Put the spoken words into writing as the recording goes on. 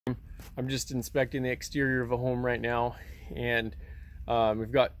I'm just inspecting the exterior of a home right now, and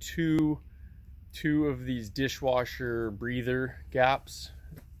we've got two of these dishwasher breather gaps.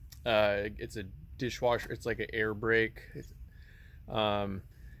 It's a dishwasher, it's like an air brake,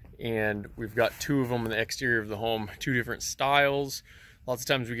 and we've got two of them in the exterior of the home, two different styles. Lots of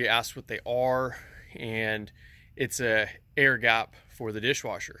times we get asked what they are, and it's a air gap for the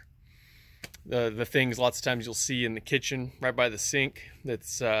dishwasher. The things lots of times you'll see in the kitchen right by the sink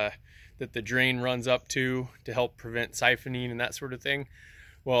that's that the drain runs up to help prevent siphoning and that sort of thing.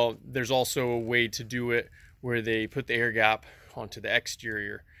 Well, there's also a way to do it where they put the air gap onto the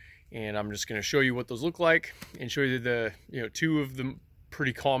exterior, and I'm just going to show you what those look like and show you the two of the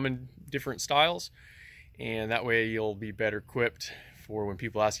pretty common different styles, and that way you'll be better equipped for when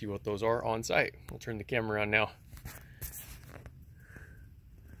people ask you what those are on site. We'll turn the camera around now.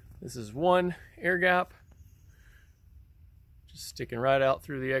 This is one air gap, just sticking right out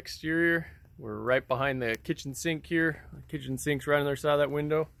through the exterior. We're right behind the kitchen sink here. The kitchen sink's right on the other side of that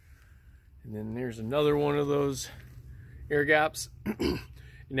window. And then there's another one of those air gaps.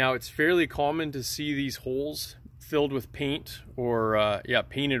 Now, it's fairly common to see these holes filled with paint or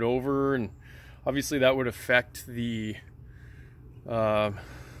painted over, and obviously that would affect the how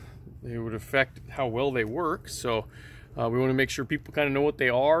well they work. So we want to make sure people kind of know what they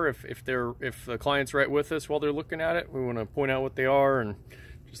are. If the client's right with us while they're looking at it, we want to point out what they are and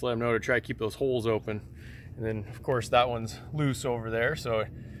just let them know to try to keep those holes open. And then of course that one's loose over there, so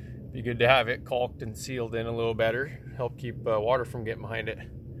it'd be good to have it caulked and sealed in a little better, help keep water from getting behind it.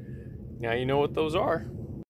 Now you know what those are.